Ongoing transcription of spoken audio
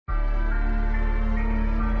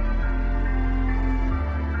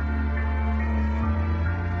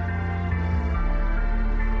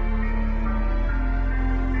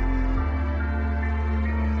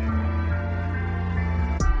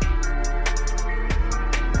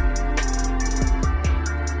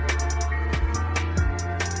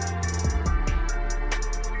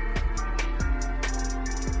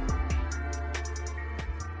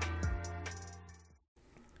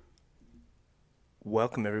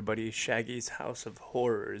welcome everybody. Shaggy's House of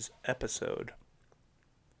Horrors, episode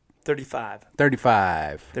 35.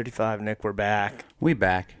 35, Nick, we're back. We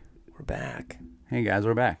back. We're back. Hey guys,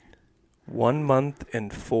 we're back. 1 month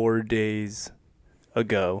and 4 days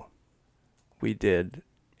ago, we did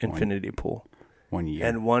Infinity Pool. 1 year.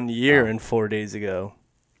 And 1 year and 4 days ago,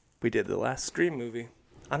 we did the last Scream movie.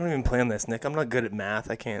 I don't even plan this, Nick. I'm not good at math.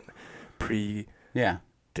 I can't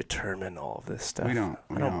determine all of this stuff. We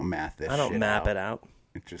don't math this shit I don't map out. it out.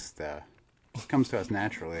 It just comes to us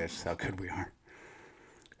naturally. That's just how good we are.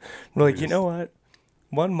 We're like, you know what?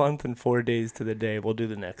 1 month and 4 days to the day, we'll do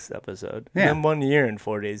the next episode. Yeah. And then 1 year and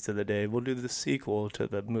 4 days to the day, we'll do the sequel to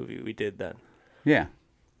the movie we did then. Yeah.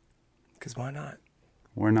 Because why not?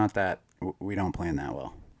 We're not that... We don't plan that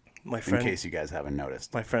well. In case you guys haven't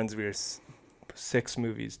noticed. My friends, we are 6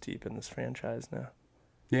 movies deep in this franchise now.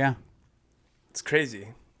 Yeah. It's crazy.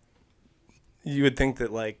 You would think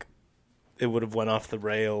that, like, it would have went off the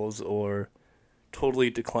rails or totally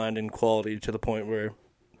declined in quality to the point where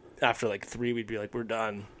after, like, 3, we'd be like, we're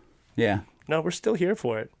done. Yeah. No, we're still here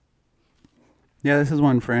for it. Yeah, this is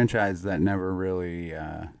one franchise that never really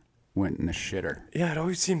went in the shitter. Yeah, it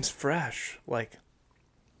always seems fresh. Like,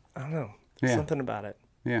 I don't know. Yeah. Something about it.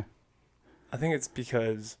 Yeah. I think it's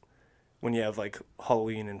because when you have, like,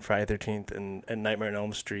 Halloween and Friday the 13th and Nightmare on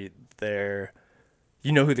Elm Street,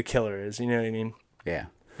 you know who the killer is. You know what I mean? Yeah.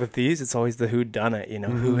 With these, it's always the whodunit. You know,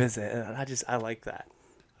 Mm-hmm. Who is it? And I like that.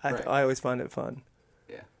 Right. I always find it fun.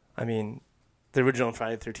 Yeah. I mean, the original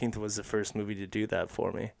Friday the 13th was the first movie to do that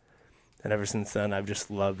for me. And ever since then, I've just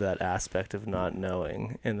loved that aspect of not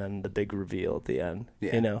knowing, and then the big reveal at the end.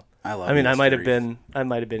 Yeah. You know, I love. I mean, I might have mysteries.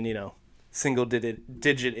 been, you know, single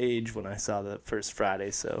digit age when I saw the first Friday,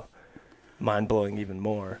 so mind blowing even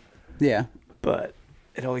more. Yeah. But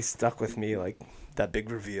it always stuck with me, like that big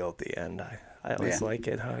reveal at the end. I always like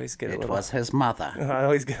it. I always get a It little. was his mother. I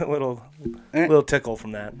always get a little tickle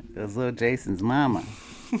from that. It was little Jason's mama.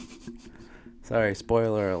 Sorry,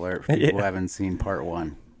 spoiler alert for people who haven't seen part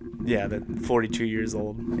 1. Yeah, that 42 years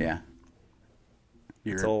old. Yeah.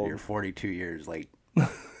 It's old. You're 42 years late.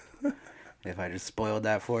 If I just spoiled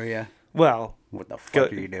that for you, Well, what the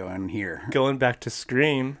fuck are you doing here? going back to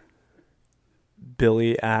Scream,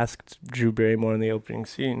 Billy asked Drew Barrymore in the opening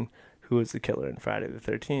scene, who was the killer in Friday the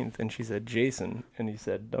 13th, and she said Jason, and he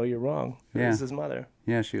said, no, you're wrong. It was his mother.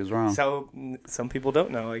 Yeah, she was wrong. So some people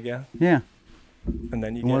don't know, I guess. Yeah. And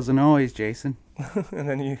then It wasn't always Jason. and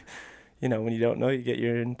then you know, when you don't know, you get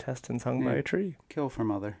your intestines hung by a tree. Kill for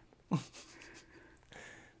mother.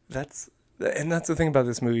 That's the thing about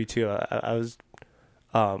this movie too. I was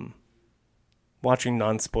watching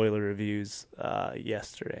non-spoiler reviews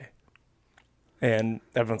yesterday, and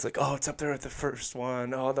everyone's like, "Oh, it's up there with the first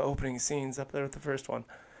one. Oh, the opening scene's up there with the first one."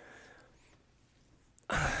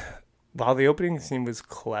 While the opening scene was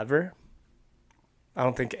clever, I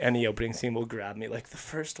don't think any opening scene will grab me like the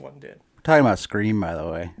first one did. We're talking about Scream, by the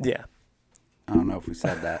way. Yeah, I don't know if we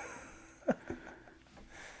said that. I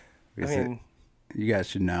mean, you guys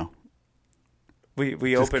should know.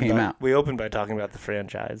 we opened by talking about the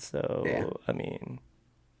franchise, so Yeah. I mean,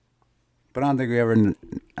 But I don't think we ever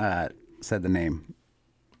said the name.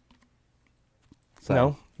 So,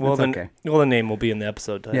 no. Well, it's then, okay. well, the name will be in the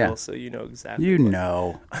episode title, Yeah. so you know exactly. You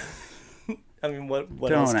know. I mean, what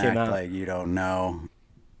Don't else came act out? like you don't know.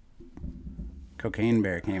 Cocaine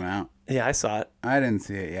Bear came out. Yeah, I saw it. I didn't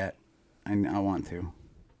see it yet. I want to.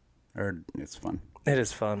 Or it's fun. It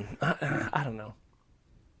is fun. I don't know.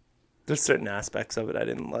 There's certain aspects of it I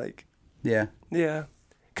didn't like. Yeah. Yeah.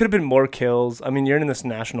 Could have been more kills. I mean, you're in this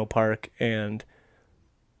national park, and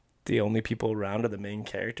the only people around are the main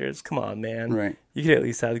characters. Come on, man. Right. You could at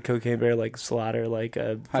least have the Cocaine Bear, like, slaughter, like,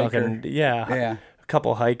 a Hiker. fucking... Yeah. A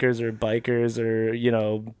couple hikers or bikers or, you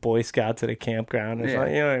know, Boy Scouts at a campground or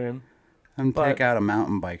something. You know what I mean? And take out a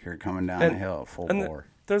mountain biker coming down the hill at full bore.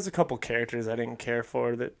 There's a couple characters I didn't care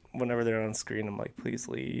for that whenever they're on screen, I'm like, please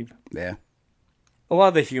leave. Yeah. A lot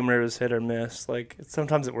of the humor is hit or miss. Like,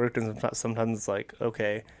 sometimes it worked, and sometimes it's like,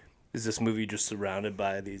 okay, is this movie just surrounded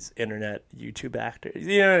by these internet YouTube actors?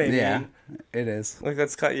 You know what I mean? Yeah, it is. Like,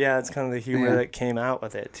 it's kind of the humor that came out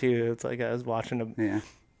with it, too. It's like I was watching them. Yeah.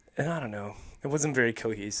 And I don't know. It wasn't very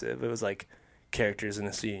cohesive. It was like characters in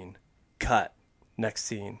a scene. Cut. Next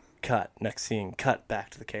scene. Cut. Next scene. Cut.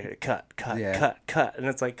 Back to the character. Cut. Cut. And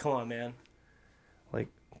it's like, come on, man. Like,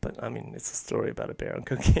 but I mean, it's a story about a bear on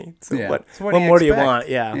cocaine. So what more do you want?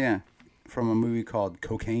 Yeah. Yeah. From a movie called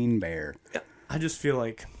Cocaine Bear. I just feel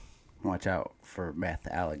like... Watch out for meth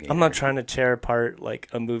alligator. I'm not trying to tear apart, like,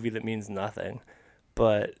 a movie that means nothing.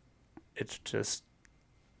 But it's just...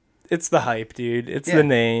 it's the hype, dude. It's the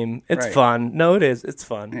name. It's fun. No, it is. It's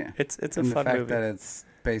fun. Yeah. It's a fun movie. The fact that it's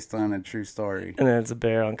based on a true story. And then it's a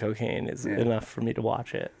bear on cocaine is enough for me to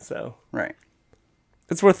watch it. So right.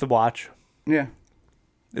 It's worth the watch. Yeah.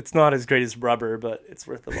 It's not as great as Rubber, but it's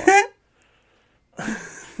worth the watch.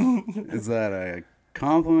 Is that a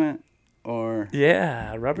compliment or?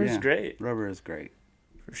 Yeah, Rubber's great. Rubber is great.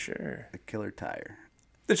 For sure. The Killer Tire.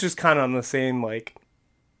 It's just kind of on the same, like,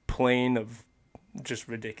 plane of just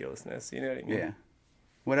ridiculousness. You know what I mean? Yeah.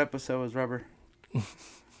 What episode was Rubber? I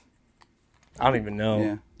don't even know.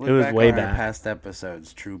 Yeah. It was way back. Our past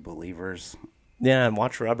episodes, True Believers. Yeah, and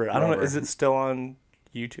watch Rubber. I don't know. Is it still on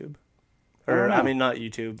YouTube? Or, I mean, not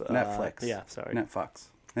YouTube. Netflix. Yeah, sorry. Netflix.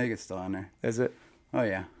 I think it's still on there. Is it? Oh,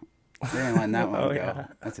 yeah. They didn't let that one go. Yeah.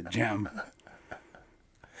 That's a gem.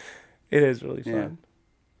 It is really fun.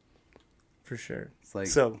 For sure. It's like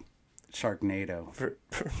Sharknado. For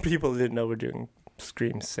people who didn't know, we're doing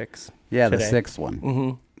Scream 6 Yeah, today. The sixth one.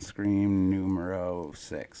 Mm-hmm. Scream numero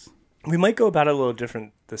 6. We might go about it a little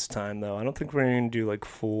different this time, though. I don't think we're going to do, like,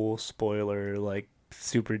 full spoiler, like,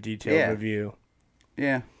 super detailed review.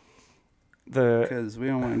 Yeah. Because we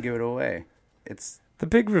don't want to give it away. It's the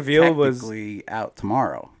big reveal was technically out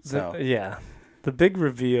tomorrow. So the big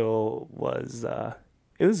reveal was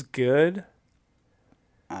it was good,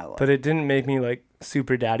 but it didn't make me like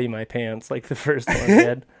super daddy my pants like the first one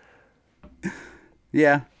did.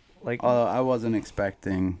 Yeah, like although I wasn't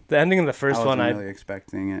expecting the ending of the first one. I wasn't really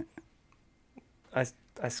expecting it.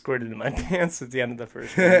 I squirted in my pants at the end of the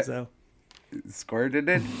first one. So squirted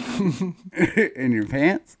it in your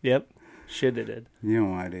pants? Yep. Shitted it. You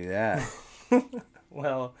don't want to do that.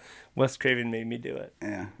 Well, Wes Craven made me do it.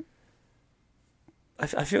 Yeah.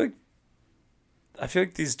 I feel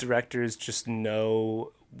like these directors just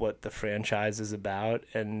know what the franchise is about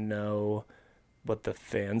and know what the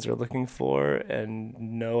fans are looking for and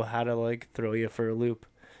know how to like throw you for a loop.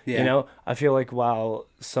 Yeah. You know, I feel like while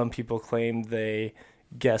some people claim they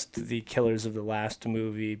guessed the killers of the last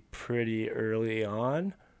movie pretty early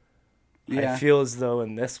on, I feel as though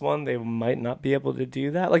in this one they might not be able to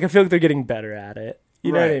do that. Like I feel like they're getting better at it.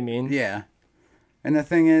 You know what I mean? Yeah. And the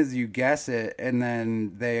thing is, you guess it, and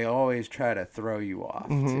then they always try to throw you off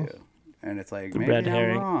too. And it's like maybe red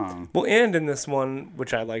herring. I'm wrong. Well, and in this one,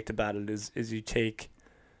 which I liked about it is you take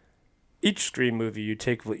each Scream movie, you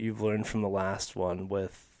take what you've learned from the last one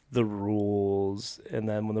with the rules, and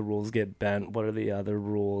then when the rules get bent, what are the other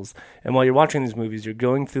rules? And while you're watching these movies, you're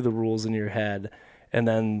going through the rules in your head, and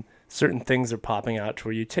then certain things are popping out to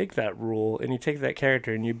where you take that rule and you take that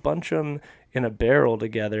character and you bunch them in a barrel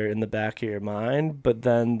together in the back of your mind, but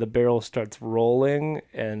then the barrel starts rolling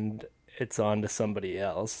and it's on to somebody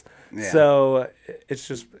else. Yeah. So it's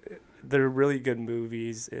just, they're really good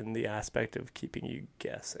movies in the aspect of keeping you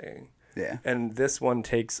guessing. Yeah. And this one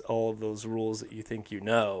takes all of those rules that you think you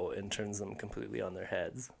know and turns them completely on their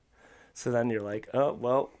heads. So then you're like, oh,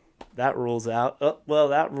 well, that rules out. Oh, well,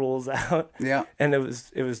 that rules out. Yeah. And it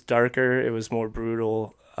was darker. It was more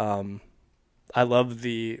brutal. I love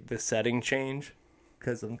the setting change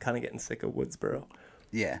because I'm kind of getting sick of Woodsboro.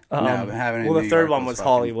 Yeah. No, having it in the New third York one was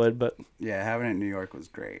Hollywood, but yeah, having it in New York was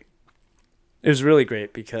great. It was really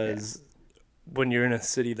great because when you're in a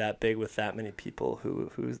city that big with that many people,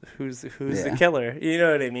 who's the killer? You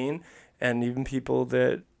know what I mean? And even people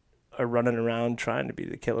that are running around trying to be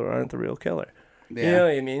the killer aren't the real killer. Yeah. You know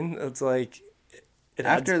what I mean? It's like it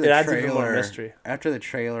adds even more mystery. After the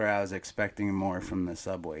trailer, I was expecting more from the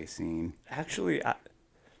subway scene. Actually,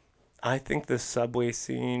 I think the subway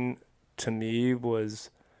scene to me was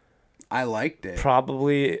I liked it.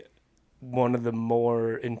 Probably one of the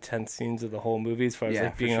more intense scenes of the whole movie as far as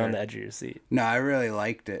like being on the edge of your seat. No, I really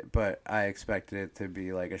liked it, but I expected it to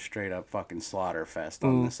be like a straight up fucking slaughter fest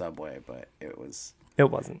on the subway, but it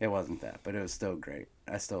wasn't. It wasn't that, but it was still great.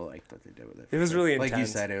 I still liked what they did with it. It was really intense. Like you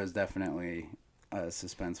said, it was definitely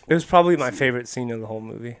suspenseful. It was probably my favorite scene in the whole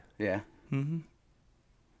movie. Yeah. Mm-hmm.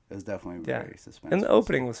 It was definitely very suspenseful. And the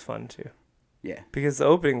opening was fun too. Yeah. Because the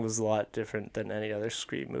opening was a lot different than any other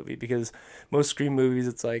Scream movie. Because most Scream movies,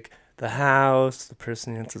 it's like the house, the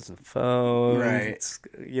person answers the phone, right? It's,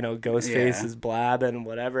 Ghostface is blabbing,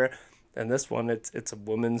 whatever. And this one, it's a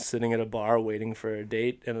woman sitting at a bar waiting for a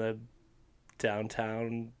date in a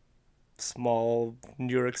downtown small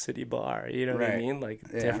New York City bar. You know what I mean? Like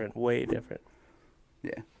different, way different.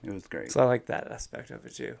 Yeah, it was great. So I like that aspect of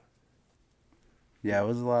it too. Yeah, it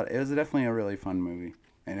was a lot. It was definitely a really fun movie.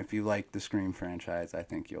 And if you like the Scream franchise, I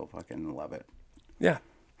think you'll fucking love it. Yeah.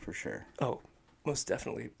 For sure. Oh, most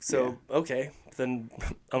definitely. So, okay. Then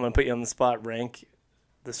I'm going to put you on the spot. Rank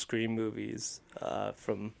the Scream movies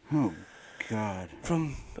from... Oh, God.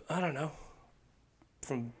 From, I don't know,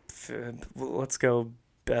 let's go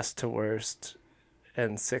best to worst,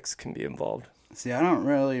 and 6 can be involved. See, I don't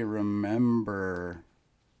really remember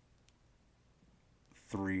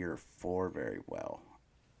 3 or 4 very well.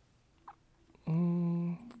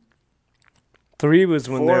 3 was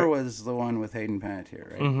when 4 was the one with Hayden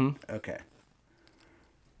Panettiere, right? Mm-hmm. Okay.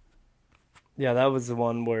 Yeah, that was the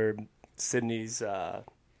one where Sydney's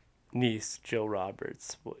niece, Jill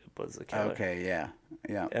Roberts, was the killer. Okay,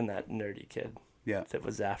 yeah. And that nerdy kid. Yeah. That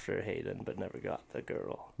was after Hayden but never got the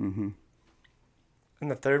girl. Mm-hmm.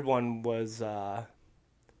 And the third one was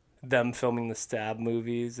them filming the Stab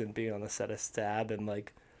movies and being on the set of Stab and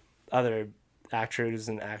like other actors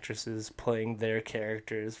and actresses playing their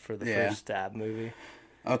characters for the first Stab movie.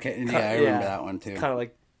 Okay, yeah, I remember that one too. Kind of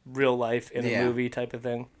like real life in a movie type of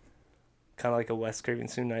thing. Kind of like a Wes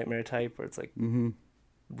Craven's New Nightmare type where it's like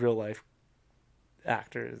real life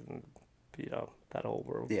actors and, that whole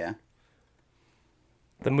world. Yeah.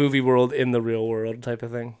 The movie world in the real world type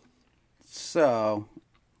of thing. So,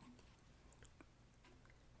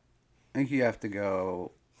 I think you have to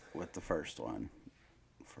go with the first one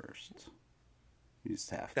first. You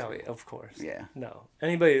just have to. Oh, yeah, of course. Yeah. No.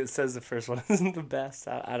 Anybody that says the first one isn't the best,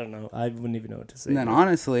 I don't know. I wouldn't even know what to say. And then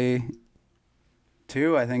honestly,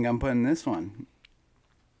 2, I think I'm putting this one.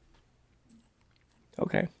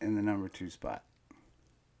 Okay. In the number 2 spot.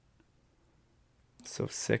 So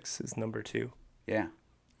 6 is number 2. Yeah.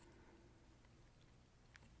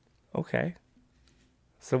 Okay.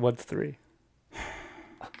 So what's 3?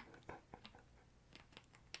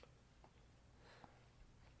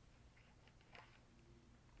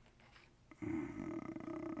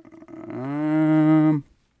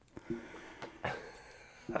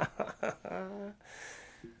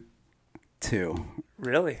 Two.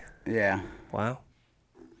 Really? Yeah. Wow.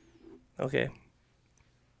 Okay.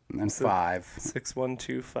 And then 5. 6, 1,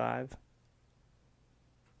 2, 5.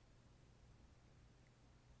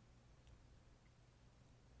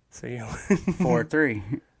 So you 4, 3.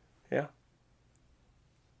 Yeah.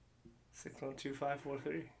 6, 1, 2, 5, 4,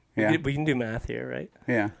 3. Yeah. We can do math here, right?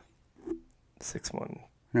 Yeah. 6, 1.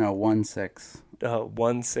 No, 1, 6.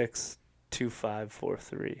 1, 6, 2, 5, 4,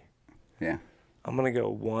 3. Yeah. I'm gonna go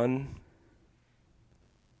 1.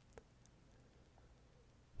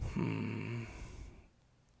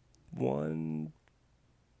 1,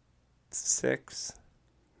 6,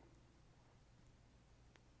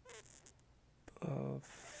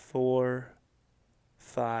 4,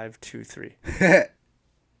 5, 2, 3.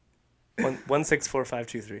 1, 6, 4, 5,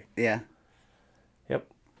 2, 3. Yeah. Yep.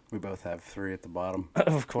 We both have 3 at the bottom.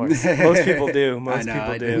 Of course. Most people do. Most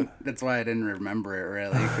people do. That's why I didn't remember it,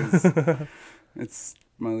 really, because it's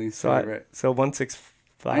my least favorite. So 1, 6,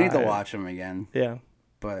 5. I need to watch them again. Yeah.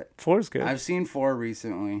 But 4 is good. I've seen 4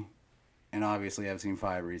 recently, and obviously I've seen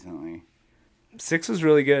 5 recently. 6 was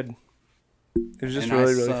really good. It was just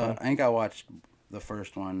really fun. I think I watched the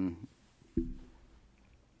first one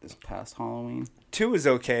this past Halloween. 2 was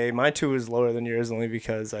okay. My 2 was lower than yours only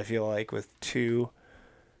because I feel like with 2,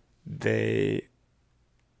 they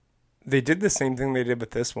did the same thing they did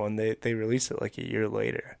with this one. They released it like a year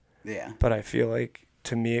later. Yeah. But I feel like,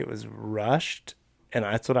 to me, it was rushed, and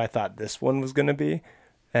that's what I thought this one was going to be.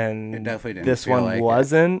 And it definitely didn't this feel one like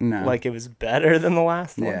wasn't. It. No. Like, it was better than the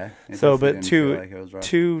last one. Yeah. So, but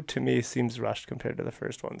 2 to me seems rushed compared to the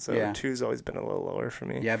first one. So 2's always been a little lower for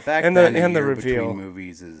me. Yeah, back and then the reveal between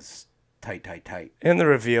movies is tight. And the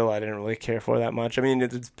reveal I didn't really care for that much. I mean,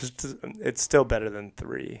 it's still better than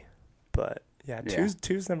 3. But yeah,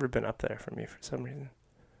 2's never been up there for me for some reason.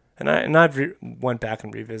 And I've went back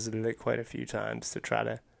and revisited it quite a few times to try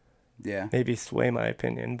to maybe sway my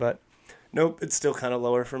opinion, but nope, it's still kind of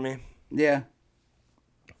lower for me. Yeah.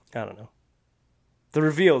 I don't know. The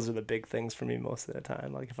reveals are the big things for me most of the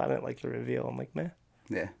time. Like, if I didn't like the reveal, I'm like, meh.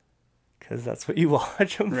 Yeah. Because that's what you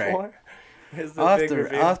watch them for. I'll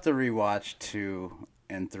have to rewatch 2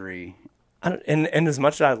 and 3. And as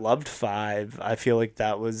much as I loved 5, I feel like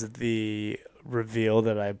that was the reveal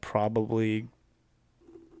that I probably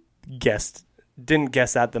didn't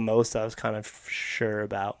guess at the most. I was kind of sure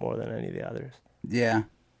about more than any of the others. Yeah.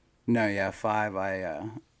 No, yeah, 5,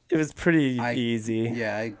 it was pretty easy.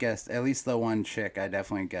 Yeah, I guessed, at least the one chick, I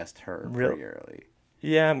definitely guessed her pretty early.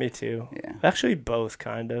 Yeah, me too. Yeah. Actually, both,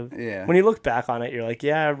 kind of. Yeah. When you look back on it, you're like,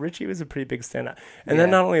 yeah, Richie was a pretty big standout. And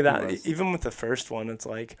then not only that, even with the first one, it's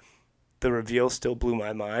like, the reveal still blew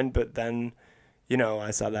my mind, but then,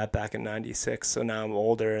 I saw that back in 96, so now I'm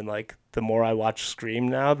older, and, like, the more I watch Scream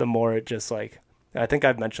now, the more it just, like, I think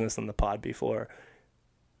I've mentioned this on the pod before,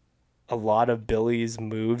 a lot of Billy's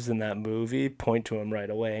moves in that movie point to him right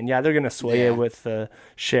away. And, they're going to sway you with the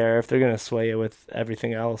sheriff, they're going to sway you with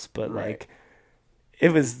everything else, but, like,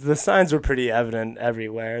 the signs were pretty evident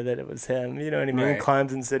everywhere that it was him. You know what I mean? Right.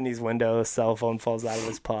 Climbs in Sydney's window, his cell phone falls out of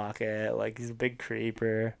his pocket. Like, he's a big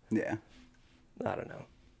creeper. Yeah. I don't know.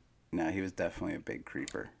 No, he was definitely a big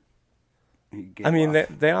creeper. I mean,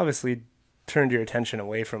 they obviously turned your attention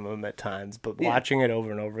away from him at times, but watching it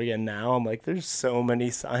over and over again now, I'm like, there's so many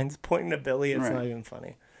signs pointing to Billy, it's not even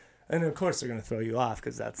funny. And of course they're going to throw you off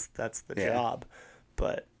because that's the job.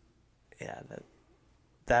 But yeah,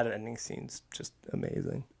 that ending scene's just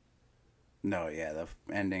amazing. No, yeah, the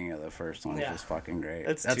ending of the first one is just fucking great.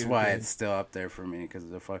 That's why it's still up there for me, because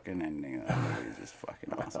the fucking ending of that movie is just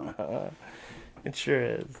fucking awesome. It sure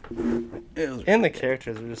is. And the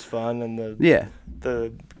characters are just fun, and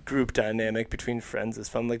the group dynamic between friends is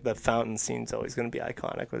fun. Like, the fountain scene's always going to be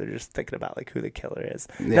iconic, where they're just thinking about like who the killer is.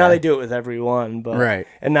 Yeah. Now they do it with everyone, but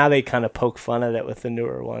and now they kind of poke fun at it with the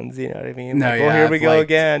newer ones. You know what I mean? No, like, well, here we go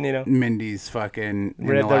again. You know, Mindy's fucking in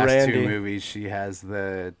the last two movies, she has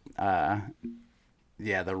the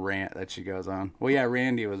rant that she goes on. Well, yeah,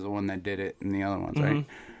 Randy was the one that did it in the other ones, right?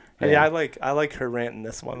 Yeah, I like her rant in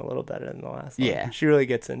this one a little better than the last one. Yeah. She really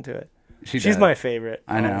gets into it. She's my favorite,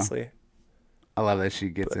 honestly. I know. I love that she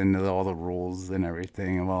gets into all the rules and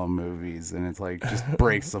everything of all the movies, and it's like just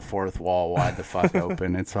breaks the fourth wall wide the fuck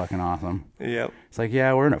open. It's fucking awesome. Yep. It's like,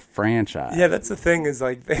 yeah, we're in a franchise. Yeah, that's the thing is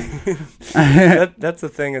like that's the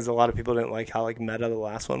thing is a lot of people didn't like how like meta the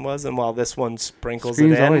last one was, and while this one sprinkles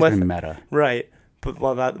Scream's it in always with been meta. Right. But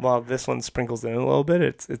while this one sprinkles it in a little bit,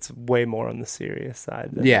 it's way more on the serious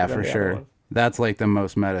side. Than for sure. That's like the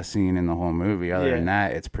most meta scene in the whole movie. Other than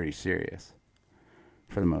that, it's pretty serious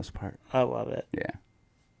for the most part. I love it. Yeah.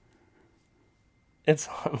 It's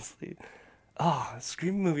honestly,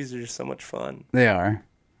 Scream movies are just so much fun. They are.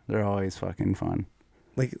 They're always fucking fun.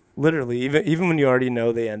 Like, literally, even when you already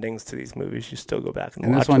know the endings to these movies, you still go back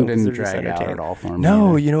and watch them. And this one didn't drag out at all for me.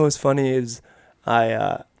 No, you know what's funny is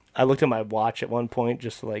I looked at my watch at one point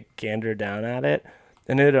just to like gander down at it,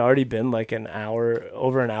 and it had already been like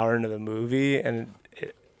over an hour into the movie, and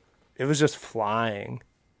it was just flying.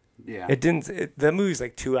 Yeah. That movie's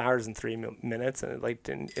like 2 hours and 3 minutes, and it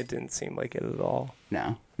didn't seem like it at all.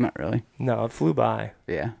 No, not really. No, it flew by.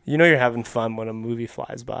 Yeah. You know you're having fun when a movie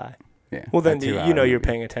flies by. Yeah. Well, then you know you're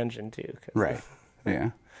paying attention too. Right.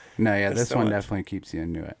 Yeah. No, yeah, this one definitely keeps you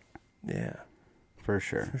into it. Yeah. For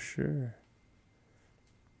sure. For sure.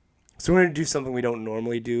 So we're going to do something we don't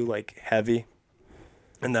normally do, like heavy,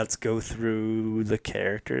 and that's go through the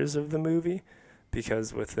characters of the movie,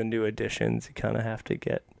 because with the new additions, you kind of have to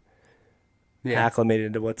get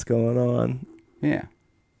acclimated to what's going on. Yeah.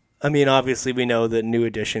 I mean, obviously, we know that new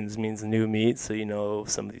additions means new meat, so you know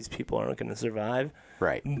some of these people aren't going to survive.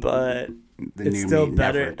 Right. But it's still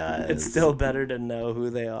better. It's still better to know who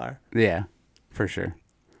they are. Yeah, for sure.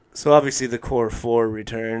 So obviously the core four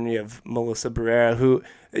return. You have Melissa Barrera, who,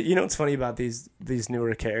 you know what's funny about these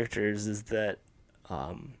newer characters is that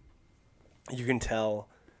you can tell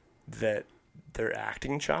that their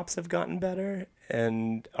acting chops have gotten better,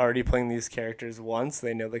 and already playing these characters once,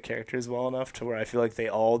 they know the characters well enough to where I feel like they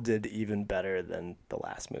all did even better than the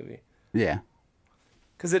last movie. Yeah.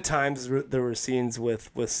 Because at times there were scenes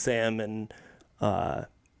with Sam and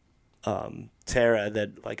Tara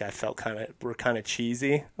that like I felt were kind of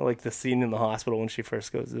cheesy, like the scene in the hospital when she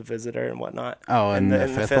first goes to visit her and whatnot. Oh, and the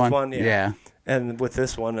fifth one? Yeah. And with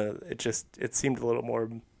this one, it seemed a little more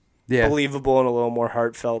believable and a little more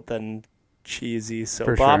heartfelt than cheesy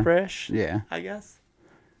soap opera-ish. Yeah, I guess.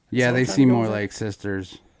 Yeah, they seem more like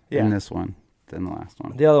sisters in this one than the last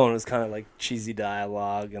one. The other one was kind of like cheesy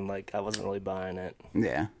dialogue, and like I wasn't really buying it.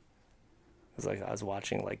 Yeah, it was like I was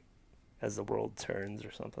watching like As the World Turns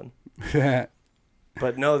or something. Yeah.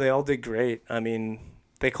 But no, they all did great. I mean,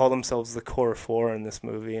 they call themselves the core four in this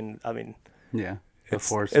movie, and I mean, the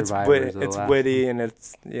four survivors. It's witty, and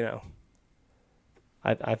it's, you know,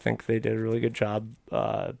 I think they did a really good job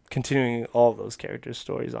continuing all of those characters'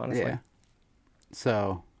 stories, honestly. Yeah.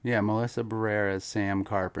 So, Melissa Barrera, Sam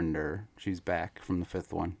Carpenter, she's back from the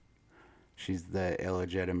fifth one. She's the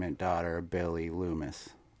illegitimate daughter of Billy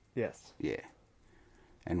Loomis. Yes. Yeah.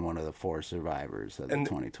 And one of the four survivors of the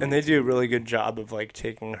 2020. And they do a really good job of like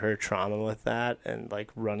taking her trauma with that and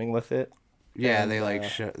like running with it. Yeah, and they like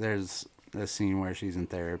there's a scene where she's in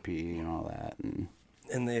therapy and all that,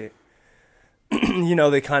 and they, you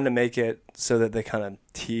know, they kind of make it so that they kind of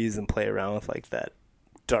tease and play around with like that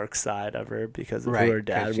dark side of her because of who her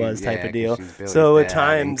dad was, type of deal. So at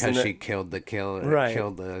times, because she killed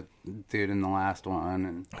the dude in the last one,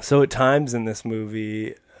 and so at times in this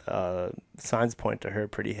movie, signs point to her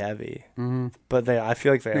pretty heavy. Mm-hmm. But I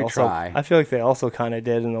feel like they also kind of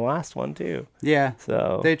did in the last one too. Yeah.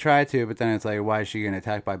 So they try to, but then it's like, why is she getting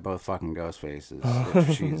attacked by both fucking ghost faces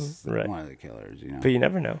if she's one of the killers, you know? But you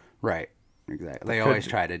never know. Right. Exactly. They always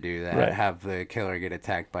try to do that. Right. Have the killer get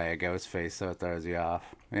attacked by a ghost face so it throws you off.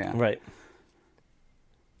 Yeah. Right.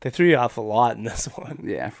 They threw you off a lot in this one.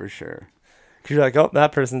 Yeah, for sure. Because you're like, oh,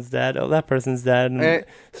 that person's dead. Oh, that person's dead. And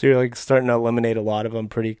so you're like starting to eliminate a lot of them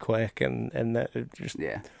pretty quick. And that just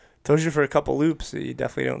throws you for a couple loops that you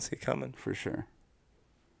definitely don't see coming. For sure.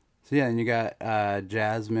 So yeah, and you got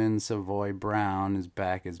Jasmine Savoy Brown is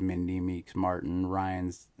back as Mindy Meeks Martin,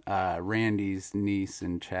 Randy's niece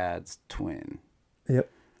and Chad's twin. Yep.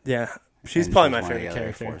 Yeah. She's probably my favorite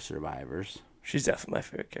character. Four survivors. She's definitely my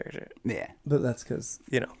favorite character. Yeah. But that's because,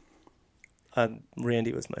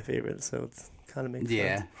 Randy was my favorite, so it kind of makes sense.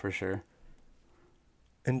 Yeah, for sure.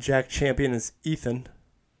 And Jack Champion is Ethan.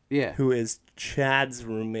 Yeah. Who is Chad's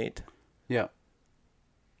roommate. Yeah.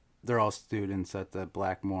 They're all students at the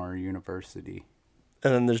Blackmore University.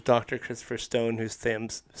 And then there's Dr. Christopher Stone, who's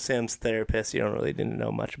Sam's therapist. You don't really need to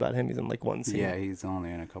know much about him. He's in like one scene. Yeah, he's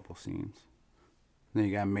only in a couple scenes. Then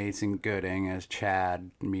you got Mason Gooding as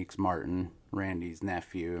Chad Meeks Martin, Randy's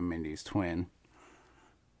nephew and Mindy's twin.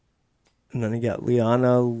 And then you got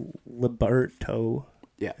Liana Liberto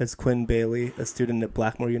as Quinn Bailey, a student at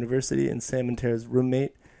Blackmore University, and Sam and Tara's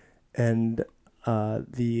roommate, and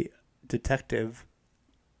the detective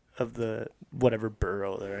of the whatever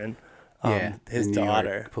borough they're in. His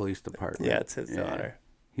daughter. York Police Department. Yeah, it's his daughter.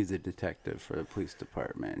 He's a detective for the police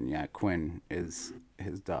department. Yeah, Quinn is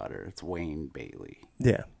his daughter. It's Wayne Bailey.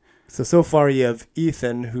 Yeah. So far you have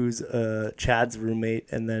Ethan, who's Chad's roommate,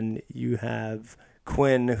 and then you have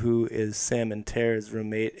Quinn, who is Sam and Tara's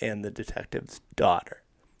roommate, and the detective's daughter.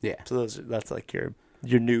 Yeah. So that's like your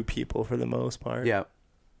new people for the most part. Yep.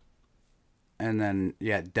 And then,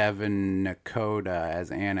 Devin Nakota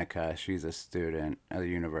as Annika. She's a student at the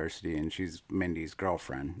university, and she's Mindy's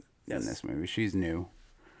girlfriend in this movie. She's new.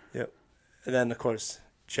 Yep. And then, of course,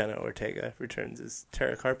 Jenna Ortega returns as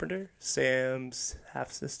Tara Carpenter, Sam's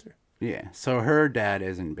half-sister. Yeah. So her dad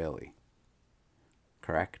isn't Billy.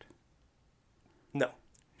 Correct? No.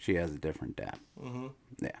 She has a different dad. Mm-hmm.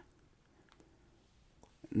 Yeah.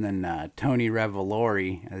 And then Tony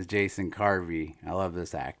Revolori as Jason Carvey. I love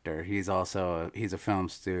this actor. He's a film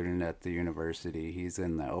student at the university. He's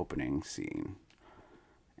in the opening scene.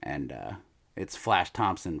 And it's Flash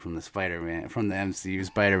Thompson from the MCU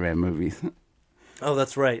Spider-Man movies. Oh,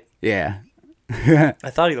 that's right. Yeah. I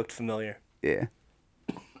thought he looked familiar. Yeah.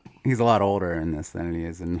 He's a lot older in this than he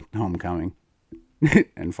is in Homecoming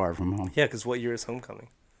and Far From Home. Yeah, because what year is Homecoming?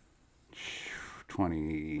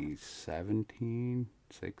 2017,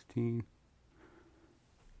 16.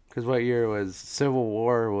 Because what year was Civil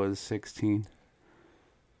War was 16.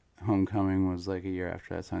 Homecoming was like a year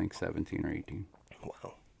after that, so I think 17 or 18.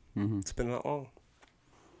 Wow. Mm-hmm. It's been that long.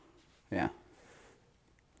 Yeah.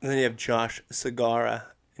 And then you have Josh Segarra,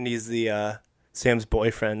 and he's the Sam's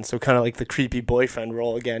boyfriend, so kind of like the creepy boyfriend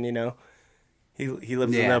role again, you know? He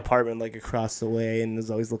lives in an apartment like across the way and is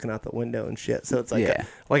always looking out the window and shit. So it's like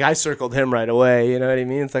like I circled him right away. You know what I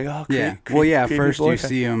mean? It's like first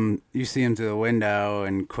boyfriend. you see him through the window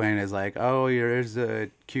and Quinn is like, oh, there's a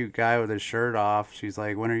cute guy with his shirt off. She's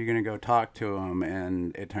like, when are you gonna go talk to him?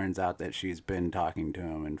 And it turns out that she's been talking to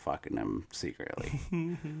him and fucking him secretly.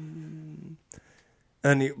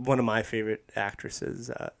 And one of my favorite actresses,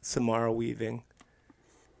 Samara Weaving.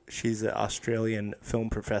 She's an Australian film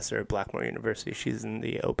professor at Blackmore University. She's in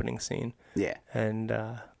the opening scene. Yeah. And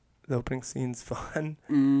the opening scene's fun.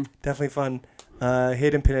 Definitely fun.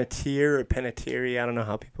 Hayden Panettiere or Panettiere. I don't know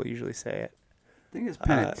how people usually say it. I think it's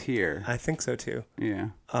Panettiere. I think so, too. Yeah.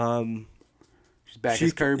 She's back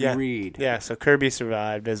as Kirby Reed. Yeah, so Kirby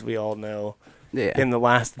survived, as we all know. Yeah. In the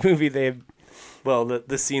last movie, the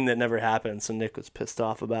scene that never happened, so Nick was pissed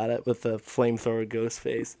off about it with the flamethrower ghost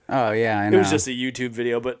face. Oh, yeah, I know. It was just a YouTube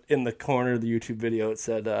video, but in the corner of the YouTube video, it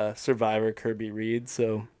said Survivor Kirby Reed,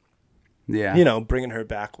 so, bringing her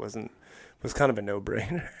back was kind of a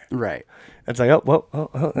no-brainer. Right. It's like,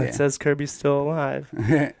 it says Kirby's still alive.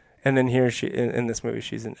 And then here, in this movie,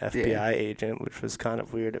 she's an FBI agent, which was kind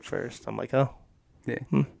of weird at first. I'm like, oh. Yeah,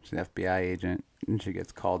 she's an FBI agent, and she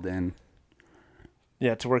gets called in.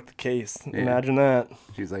 Yeah, to work the case. Yeah. Imagine that.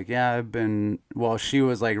 She's like, she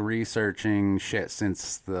was like researching shit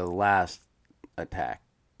since the last attack,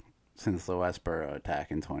 since the Westboro attack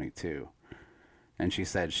in 22. And she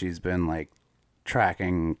said she's been like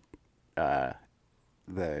tracking the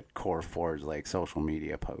Core 4's like social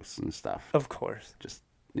media posts and stuff. Of course. Just,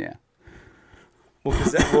 yeah.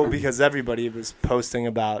 Because everybody was posting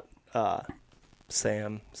about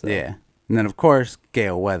Sam. So. Yeah. And then, of course,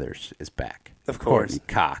 Gail Weathers is back. Of course. Courtney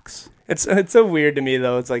Cox. It's so weird to me,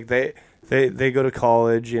 though. It's like they go to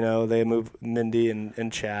college, they move Mindy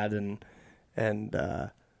and Chad and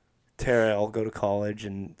Tara all go to college,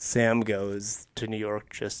 and Sam goes to New York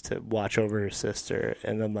just to watch over her sister.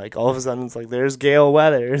 And then, like, all of a sudden, it's like, there's Gail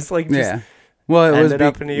Weathers. Like, just yeah. Well, it was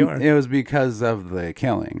up in New York. It was because of the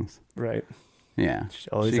killings. Right. Yeah. She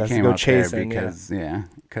always she has came to go up chasing. there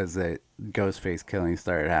because the Ghostface killing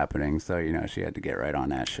started happening. So, she had to get right on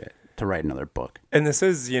that shit to write another book. And this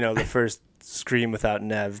is, the first Scream without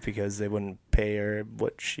Nev because they wouldn't pay her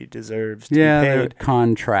what she deserves to be paid. The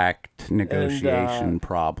contract negotiation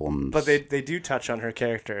problems. But they do touch on her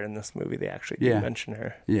character in this movie. They actually do mention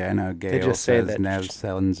her. Yeah, I know. Gail just says say that Nev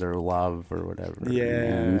sends her love or whatever.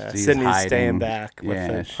 Yeah, she's Sydney's hiding. Staying back with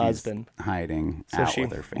her husband. Hiding so out she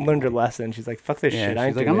with her family. learned her lesson. She's like, fuck this shit.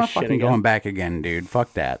 She's like, I'm not fucking going back again, dude.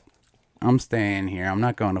 Fuck that. I'm staying here. I'm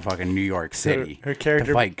not going to fucking New York City her character,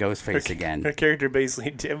 to fight Ghostface again. Her character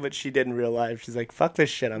basically did what she did in real life. She's like, fuck this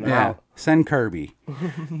shit. I'm out. Send Kirby.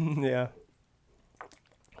 Yeah.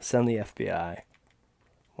 Send the FBI.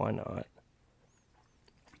 Why not?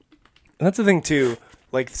 And that's the thing, too.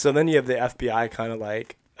 Like, so then you have the FBI kind of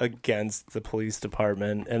like against the police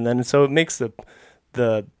department. And then so it makes the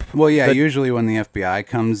usually when the FBI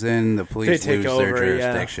comes in, the police lose their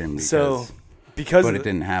jurisdiction. Yeah. But it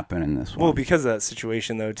didn't happen in this one. Well, because of that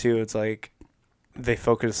situation, though, too, it's like they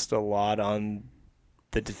focused a lot on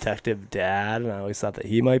the detective dad, and I always thought that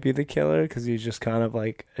he might be the killer because he's just kind of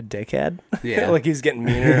like a dickhead. Yeah. Like he's getting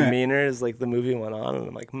meaner and meaner as like the movie went on, and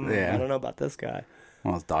I'm like, I don't know about this guy.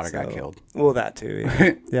 Well, his daughter got killed. Well, that too.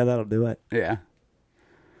 Yeah, yeah, that'll do it. Yeah.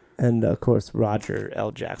 And of course, Roger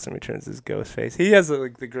L. Jackson returns as Ghostface. He has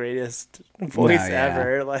like the greatest voice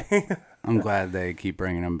ever. Like, I'm glad they keep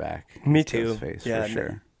bringing him back. Me too. Ghostface, yeah, for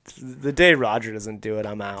sure. The day Roger doesn't do it,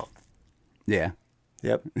 I'm out. Yeah.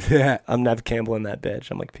 Yep. Yeah. I'm Nev Campbell in that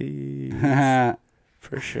bitch. I'm like, peace.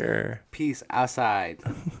 For sure. Peace outside.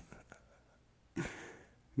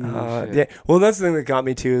 Yeah. Well, that's the thing that got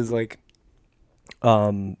me too is like,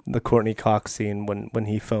 the Courtney Cox scene when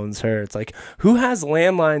he phones her. It's like, who has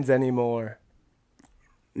landlines anymore?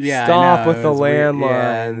 Yeah, stop with the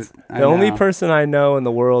landlines. Yeah, the only person I know in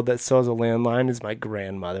the world that still has a landline is my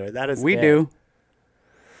grandmother. That is we do.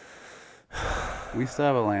 We still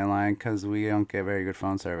have a landline because we don't get very good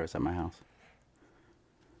phone service at my house.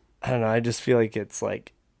 I don't know. I just feel like it's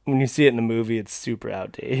like when you see it in the movie, it's super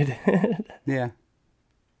outdated. Yeah.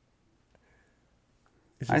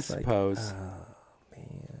 I like, suppose.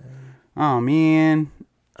 Oh man.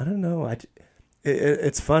 I don't know.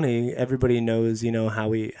 It's funny. Everybody knows, how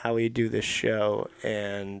we do this show,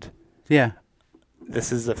 and yeah,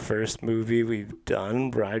 this is the first movie we've done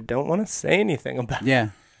where I don't want to say anything about. Yeah,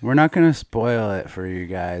 we're not gonna spoil it for you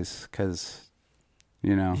guys because,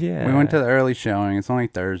 we went to the early showing. It's only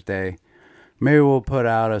Thursday. Maybe we'll put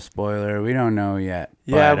out a spoiler. We don't know yet.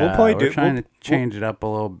 Yeah, but, we'll probably do. We're trying to change it up a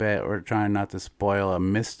little bit. We're trying not to spoil a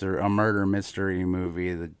murder mystery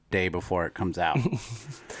movie the day before it comes out.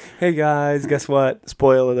 Hey guys, guess what?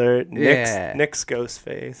 Spoiler alert. Nick's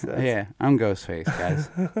Ghostface. Yeah, I'm Ghostface, guys.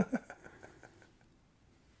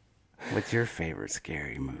 What's your favorite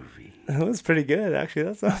scary movie? That was pretty good, actually.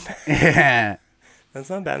 That's not bad. Yeah.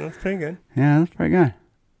 That's not bad. That's pretty good. Yeah, that's pretty good.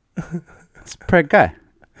 It's pretty good.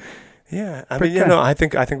 Yeah, I mean, I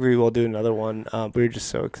think we will do another one. We're just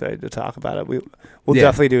so excited to talk about it. We'll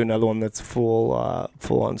definitely do another one that's full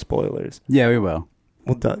on spoilers. Yeah, we will.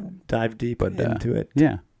 We'll dive deep into it.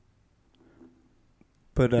 Yeah,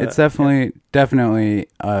 but it's definitely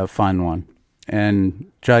a fun one.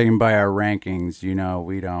 And judging by our rankings,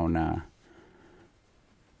 we don't.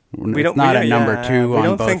 It's not a number 2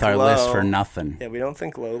 on both our lists for nothing. Yeah, we don't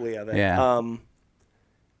think lowly of it. Yeah.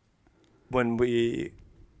 When we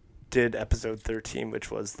did episode 13, which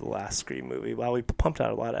was the last Scream movie. Wow, we pumped out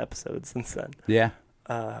a lot of episodes since then. Yeah.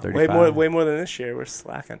 Way more than this year. We're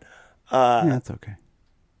slacking. Yeah, that's okay.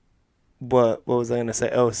 What was I going to say?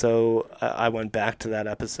 Oh, so I went back to that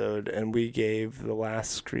episode, and we gave the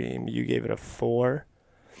last Scream, you gave it a 4,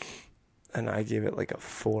 and I gave it like a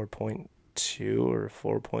 4.2 or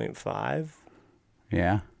 4.5.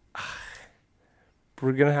 Yeah.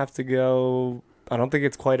 We're going to have to go... I don't think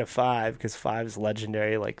it's quite a 5 because 5 is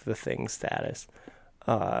legendary, like the Thing status.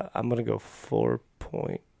 I'm going to go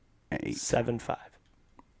 4.75.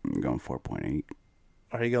 I'm going 4.8.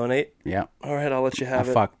 Are you going 8? Yeah. All right, I'll let you have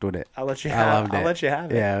it. I fucked with it. I'll let you have it. I'll let you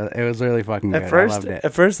have it. Yeah, it was really fucking good. I loved it.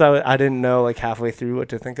 At first, I didn't know like halfway through what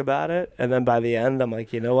to think about it. And then by the end, I'm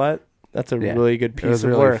like, you know what? That's a really good piece of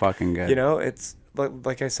work. It was really fucking good. It's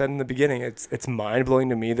like I said in the beginning, it's mind blowing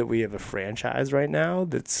to me that we have a franchise right now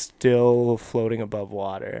that's still floating above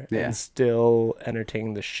water and still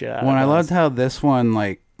entertaining the shit out of us. I loved how this one,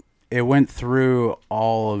 like, it went through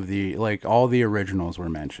all the originals were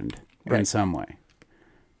mentioned in some way.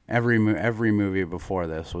 Every movie before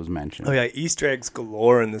this was mentioned. Oh yeah, Easter eggs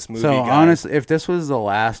galore in this movie. So honestly, if this was the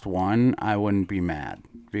last one, I wouldn't be mad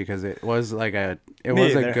because it was like a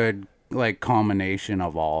good like culmination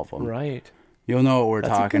of all of them. Right. You'll know what we're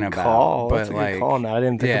talking about. But that's a good call. Now I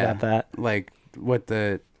didn't think about that. Like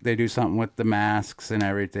they do something with the masks and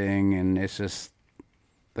everything, and it's just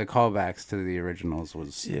the callbacks to the originals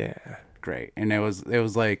was great, and it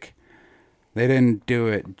was like they didn't do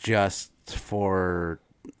it just for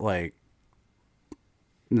like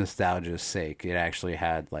nostalgia's sake. It actually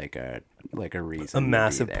had like a reason, a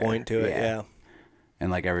massive point to it. And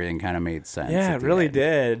like everything kind of made sense. Yeah, it really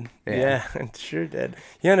did. Yeah, it sure did.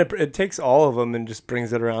 Yeah, and it takes all of them and just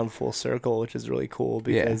brings it around full circle, which is really cool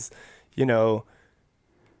because you know,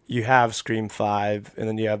 you have Scream 5 and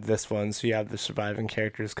then you have this one, so you have the surviving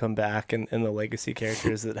characters come back and the legacy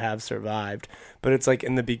characters that have survived. But it's like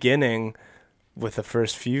in the beginning with the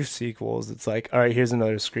first few sequels, it's like, all right, here's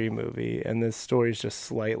another Scream movie, and this story's just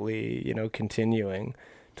slightly, you know, continuing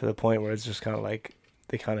to the point where it's just kind of like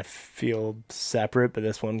they kind of feel separate, but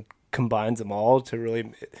this one combines them all to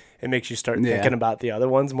really, it makes you start thinking about the other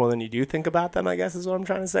ones more than you do think about them, I guess is what I'm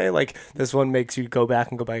trying to say. Like this one makes you go back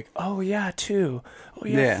and go back, oh yeah, 2, oh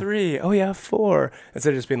yeah, 3, oh yeah, 4,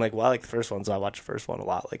 instead of just being like, well, I like the first one, so I watched the first one a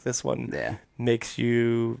lot. Like this one makes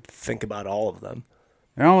you think about all of them.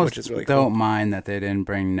 I almost don't mind that they didn't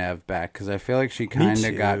bring Nev back because I feel like she kind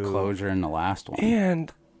of got closure in the last one.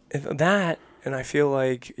 And that, and I feel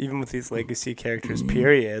like even with these legacy characters,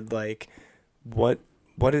 period, like what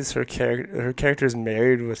is her character? Her character's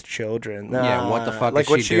married with children. What the fuck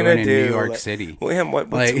like, is she doing in New York City? William,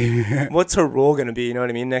 what's her role going to be? You know what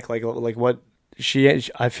I mean, Nick? Like what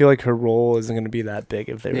I feel like her role isn't going to be that big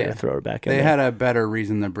if they were to throw her back in. They had a better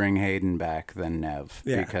reason to bring Hayden back than Nev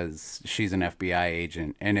because she's an FBI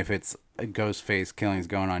agent, and if it's a Ghostface killings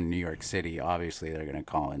going on in New York City, obviously they're going to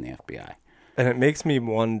call in the FBI. And it makes me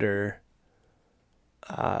wonder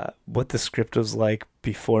what the script was like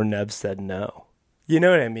before Nev said no. You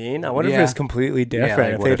know what I mean? I wonder if it was completely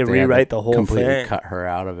different, if they had to rewrite the whole thing. Cut her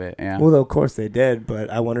out of it, Well, of course they did, but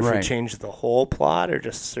I wonder if they changed the whole plot or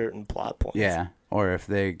just certain plot points. Yeah, or if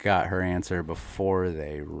they got her answer before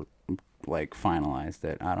they, like, finalized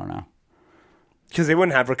it. I don't know. Because they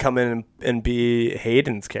wouldn't have her come in and be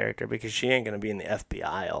Hayden's character because she ain't going to be in the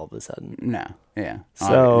FBI all of a sudden. No,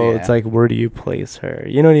 So it's like, where do you place her?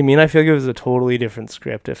 You know what I mean? I feel like it was a totally different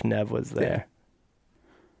script if Nev was there.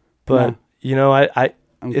 But... You know,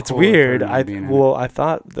 it's cool weird. I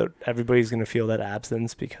thought that everybody's going to feel that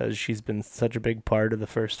absence because she's been such a big part of the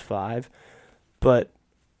first 5. But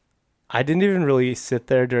I didn't even really sit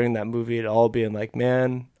there during that movie at all being like,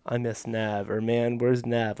 man, I miss Nev, or man, where's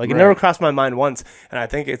Nev? Like, it never crossed my mind once. And I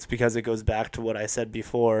think it's because it goes back to what I said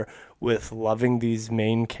before with loving these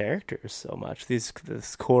main characters so much. This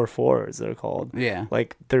core 4, as they're called. Yeah.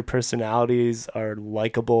 Like, their personalities are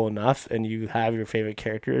likable enough, and you have your favorite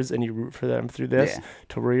characters, and you root for them through this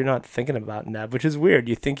to where you're not thinking about Nev, which is weird.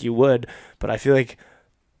 You think you would, but I feel like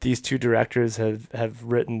these two directors have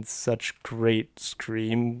written such great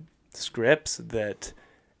Scream scripts that...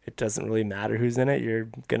 it doesn't really matter who's in it. You're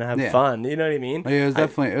going to have fun. You know what I mean? Yeah,